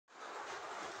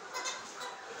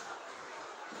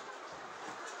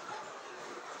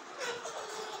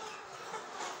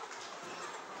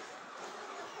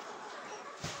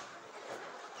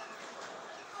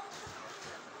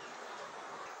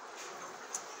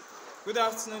Good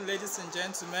afternoon, ladies and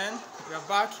gentlemen. We are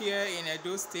back here in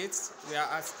Edo State. We are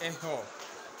at Eho,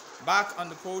 back on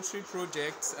the poultry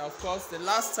project. Of course, the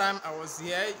last time I was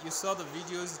here, you saw the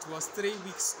videos, it was 3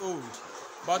 weeks old.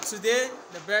 But today,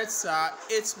 the birds are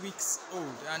 8 weeks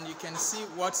old, and you can see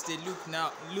what they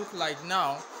look like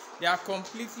now. They are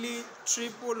completely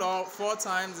triple or 4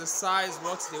 times the size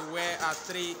what they were at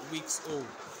 3 weeks old.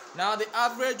 Now, the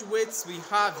average weights we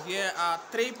have here are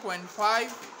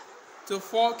 3.5 to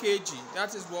 4 kg.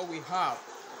 That is what we have.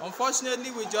 Unfortunately,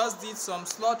 we just did some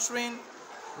slaughtering.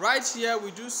 Right here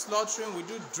we do slaughtering, we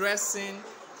do dressing,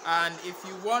 and if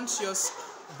you want your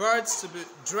birds to be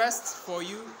dressed for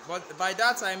you, but by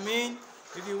that I mean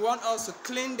if you want us to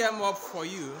clean them up for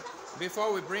you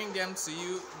before we bring them to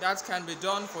you, that can be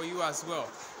done for you as well.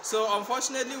 So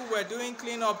unfortunately, we were doing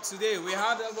cleanup today. We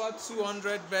had about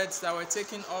 200 birds that were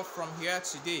taken off from here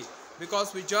today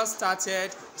because we just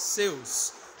started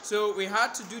sales. So we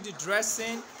had to do the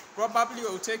dressing. Probably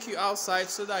we'll take you outside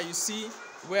so that you see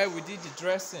where we did the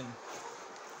dressing.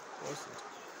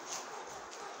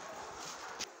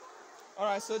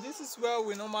 Alright, so this is where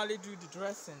we normally do the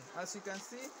dressing. As you can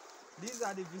see, these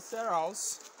are the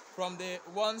viscerals from the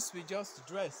ones we just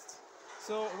dressed.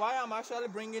 So why I'm actually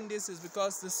bringing this is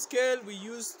because the scale we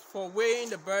used for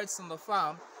weighing the birds on the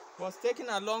farm was taken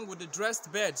along with the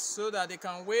dressed birds so that they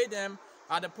can weigh them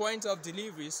at the point of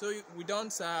delivery, so we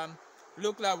don't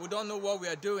look like we don't know what we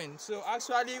are doing. So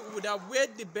actually we would have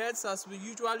weighed the birds as we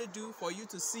usually do for you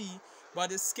to see, but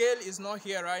the scale is not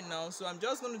here right now. So I'm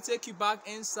just going to take you back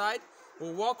inside.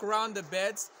 We'll walk around the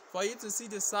birds for you to see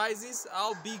the sizes,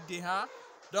 how big they are.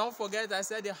 Don't forget, I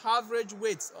said the average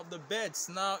weight of the birds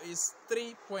now is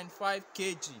 3.5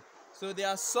 kg. So there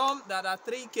are some that are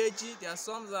 3 kg, there are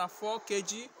some that are 4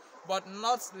 kg, but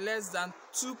not less than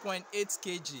 2.8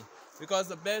 kg because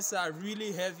the birds are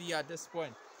really heavy at this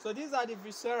point. So these are the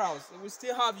viscerals. We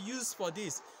still have use for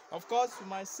this. Of course, we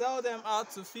might sell them out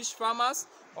to fish farmers,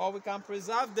 or we can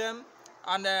preserve them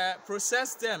and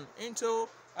process them into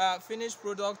finished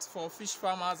products for fish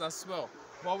farmers as well.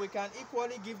 But we can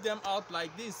equally give them out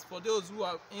like this for those who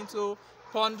are into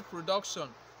pond production.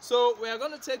 So we are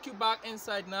going to take you back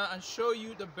inside now and show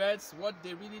you the birds, what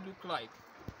they really look like.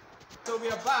 So we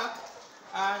are back,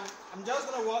 and I'm just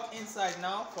going to walk inside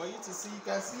now for you to see. You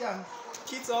can see I'm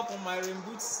kit up on my rain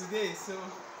boots today, so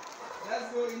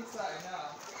let's go inside now.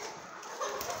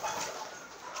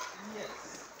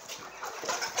 Yes.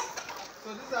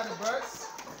 So these are the birds.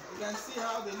 You can see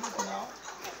how they look now.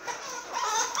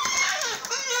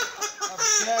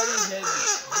 Very heavy,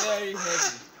 very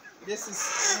heavy. This is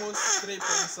almost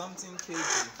 3-point-something kg.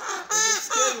 If the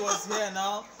scale was here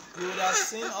now, you would have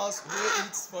seen us weigh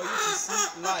it for you to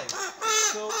see live.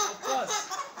 So of course,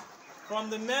 from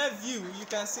the mere view, you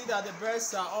can see that the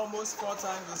birds are almost 4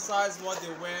 times the size what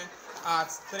they were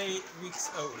at 3 weeks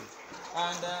old.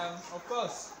 And of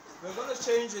course, we're going to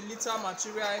change the litter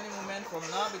material any moment from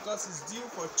now because it's due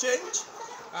for change.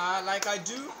 Like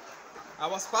I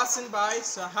was passing by,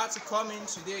 so I had to come in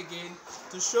today again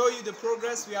to show you the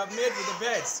progress we have made with the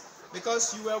birds,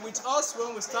 because you were with us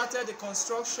when we started the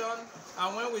construction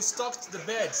and when we stocked the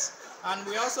birds, and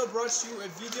we also brought you a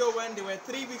video when they were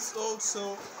 3 weeks old.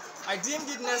 So I deemed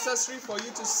it necessary for you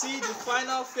to see the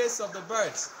final face of the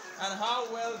birds and how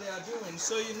well they are doing,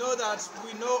 so you know that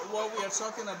we know what we are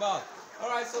talking about.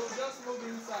 Alright, so we just move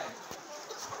inside.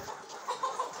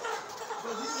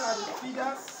 So these are the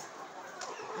feeders.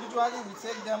 Usually we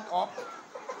take them up,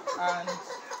 and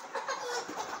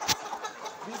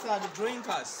these are the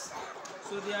drinkers.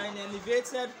 So they are in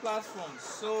elevated platforms,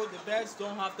 so the birds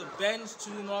don't have to bend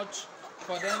too much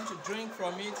for them to drink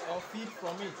from it or feed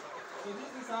from it. So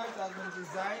this is how it has been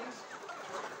designed.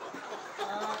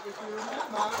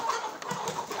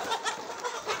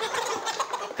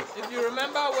 If you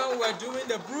remember when we were doing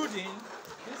the brooding,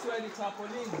 these were the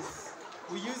tarpaulins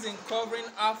we used in covering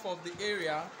half of the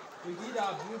area. We did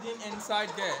our brooding inside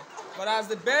there, but as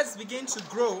the birds begin to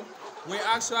grow, we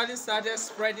actually started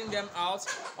spreading them out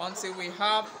until we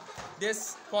have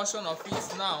this portion of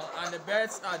it now, and the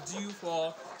birds are due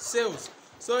for sales.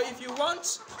 So if you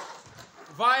want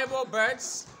viable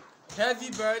birds, heavy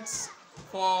birds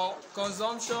for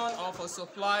consumption or for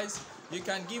supplies, you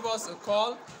can give us a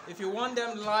call. If you want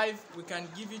them live, we can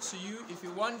give it to you. If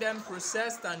you want them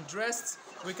processed and dressed,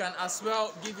 we can as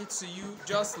well give it to you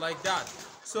just like that.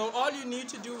 So all you need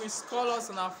to do is call us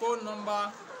on our phone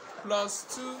number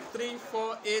 +2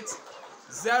 348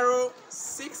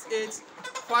 068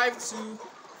 52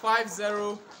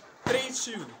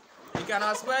 5032. You can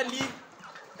as well leave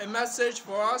a message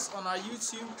for us on our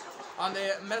YouTube on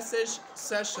the message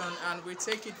session, and we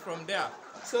take it from there.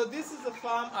 So this is the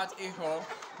farm at Ahor.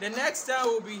 The next time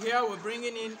we'll be here, we're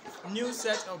bringing in new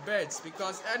set of beds,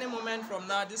 because any moment from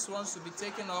now this one's will be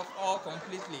taken off all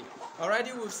completely.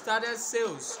 Already we've started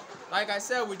sales. Like I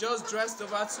said, we just dressed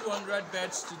over 200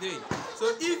 beds today.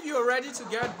 So if you're ready to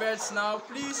get beds now,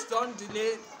 please don't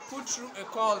delay. Put through a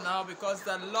call now, because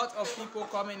there are a lot of people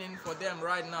coming in for them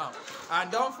right now. And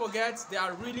don't forget, they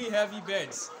are really heavy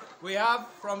beds. We have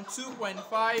from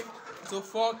 2.5 to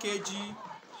 4 kg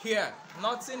here.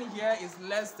 Nothing here is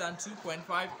less than 2.5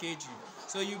 kg.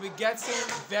 So you'll be getting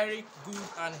very good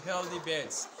and healthy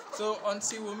beds. So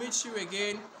until we meet you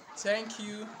again, thank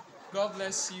you, God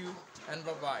bless you, and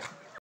bye-bye.